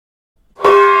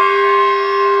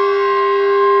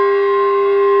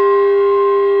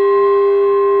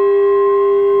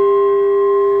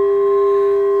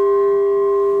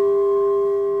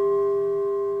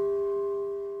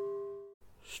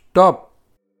Stop!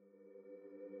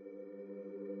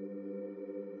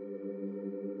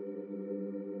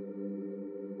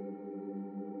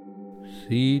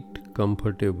 Sit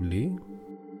comfortably.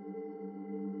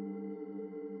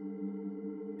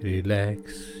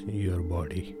 Relax your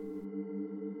body.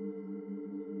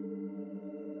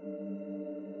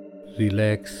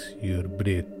 Relax your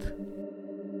breath.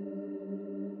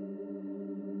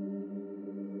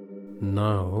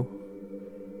 Now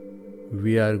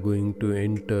we are going to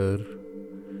enter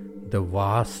the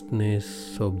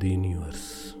vastness of the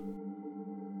universe,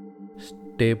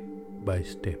 step by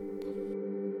step.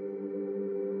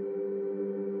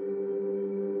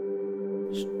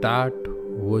 Start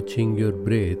watching your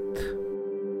breath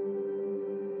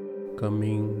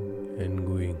coming and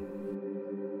going.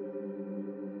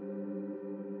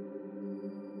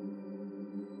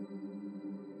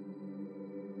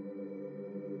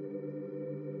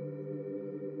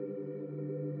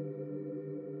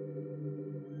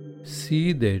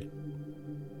 See that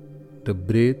the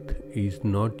breath is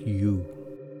not you.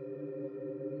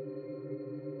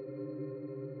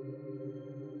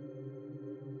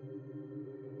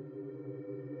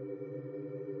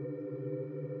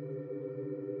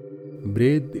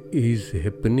 Breath is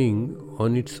happening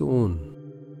on its own.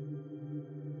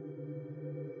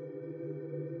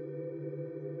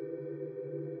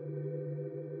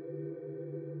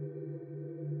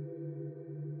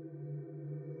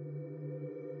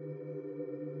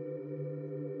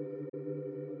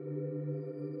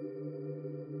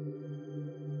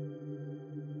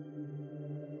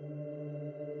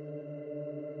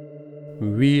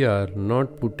 We are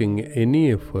not putting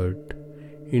any effort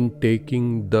in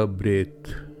taking the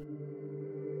breath.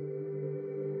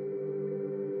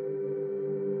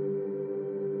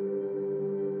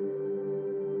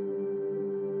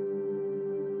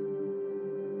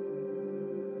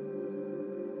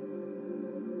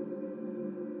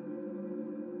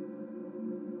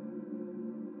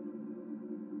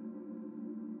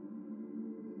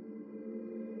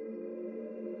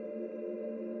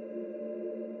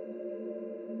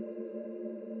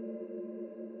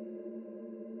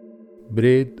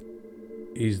 Breath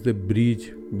is the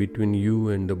bridge between you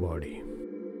and the body.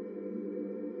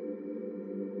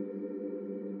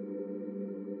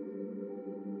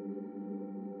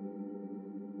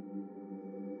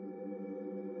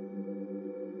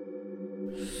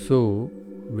 So,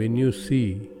 when you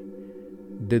see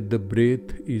that the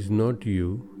breath is not you,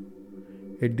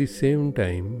 at the same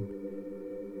time,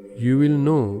 you will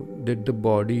know that the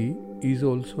body is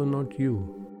also not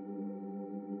you.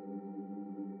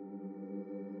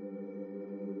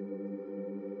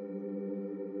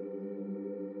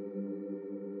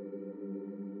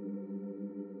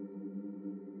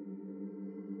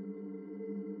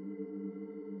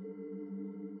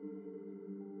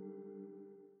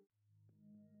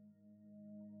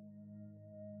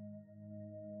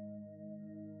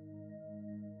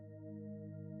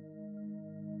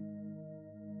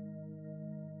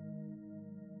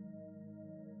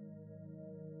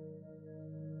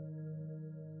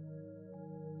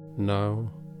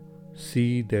 Now,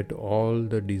 see that all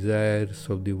the desires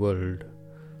of the world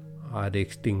are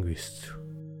extinguished.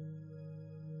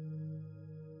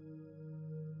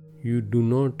 You do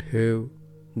not have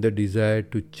the desire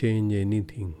to change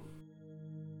anything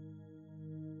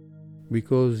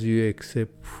because you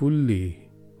accept fully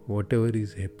whatever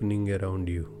is happening around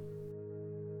you.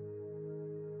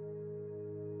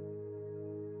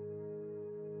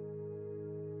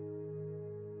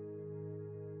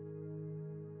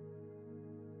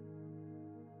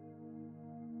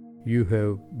 You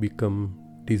have become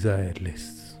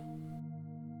desireless.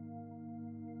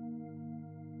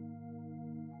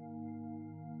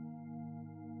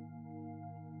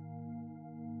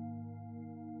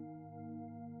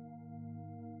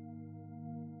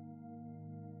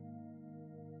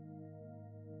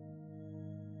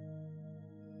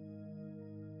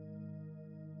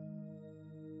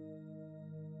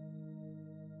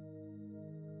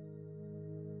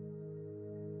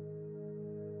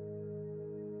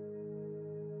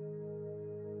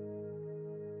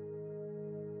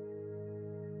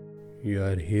 You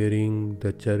are hearing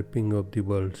the chirping of the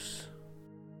birds.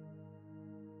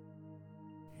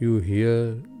 You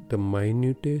hear the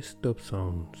minutest of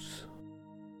sounds.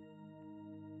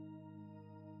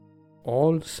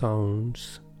 All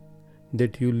sounds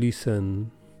that you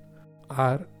listen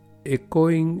are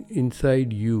echoing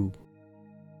inside you.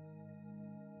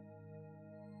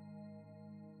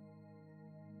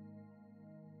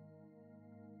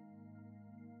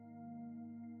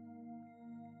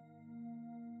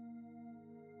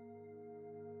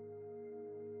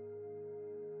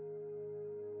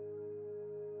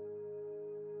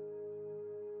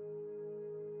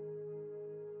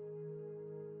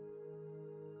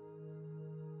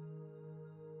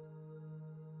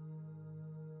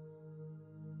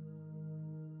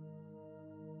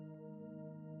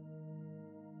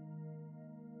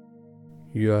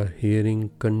 You are hearing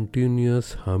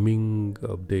continuous humming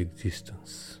of the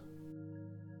existence.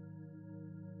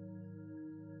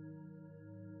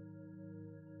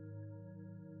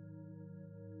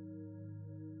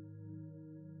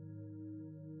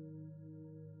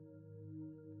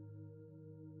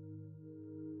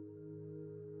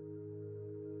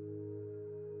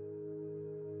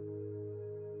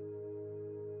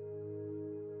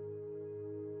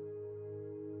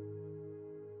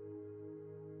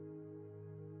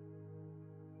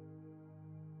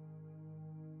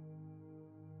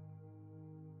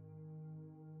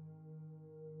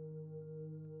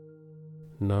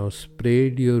 Now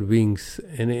spread your wings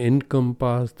and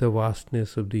encompass the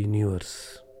vastness of the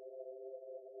universe.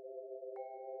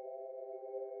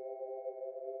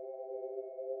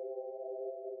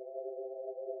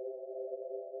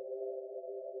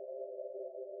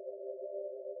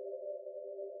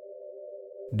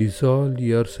 Dissolve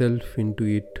yourself into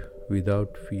it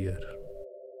without fear.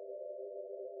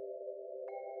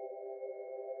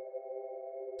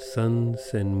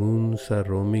 Suns and moons are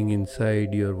roaming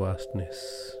inside your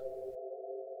vastness.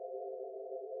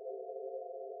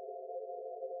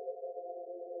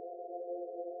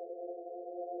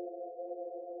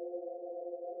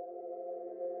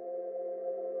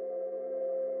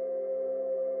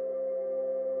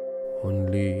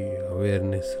 Only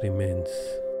awareness remains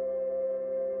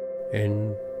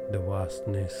and the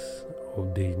vastness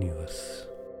of the universe.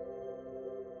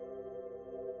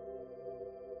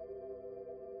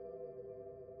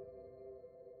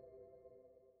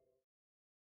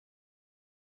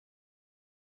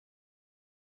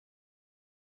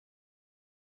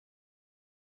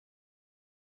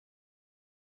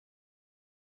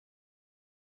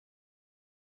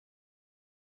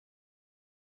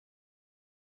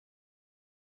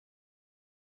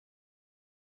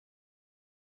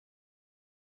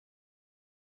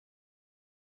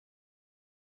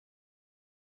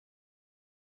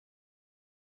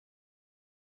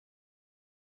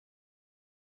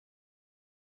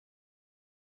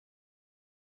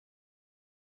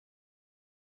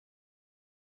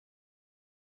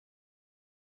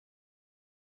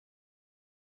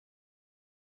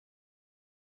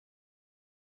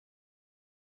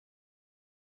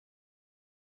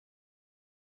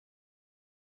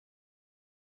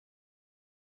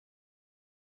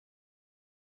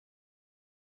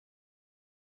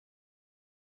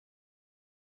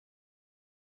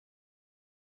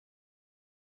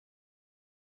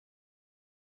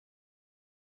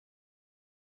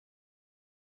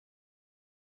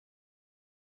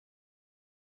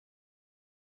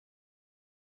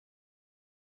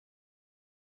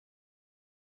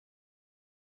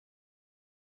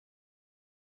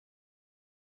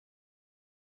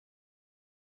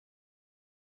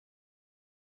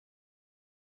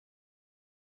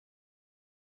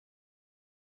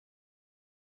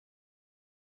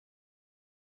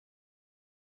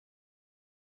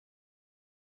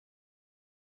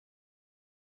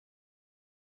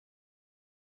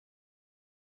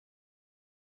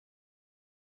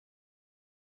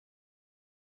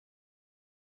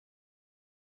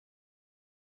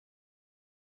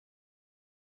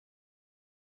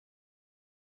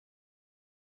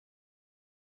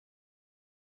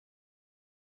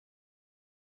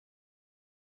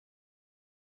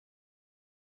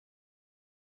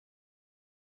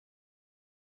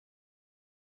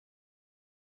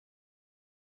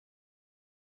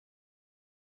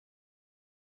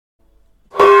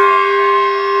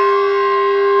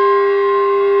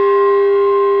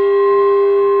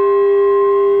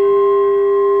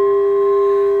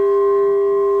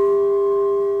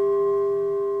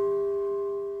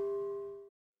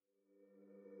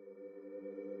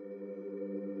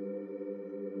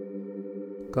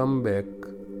 Come back.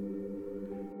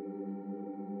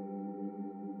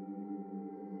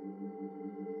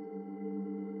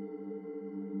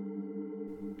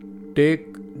 Take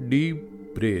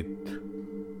deep breath.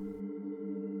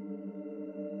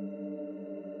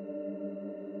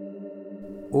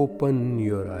 Open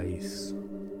your eyes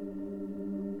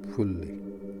fully.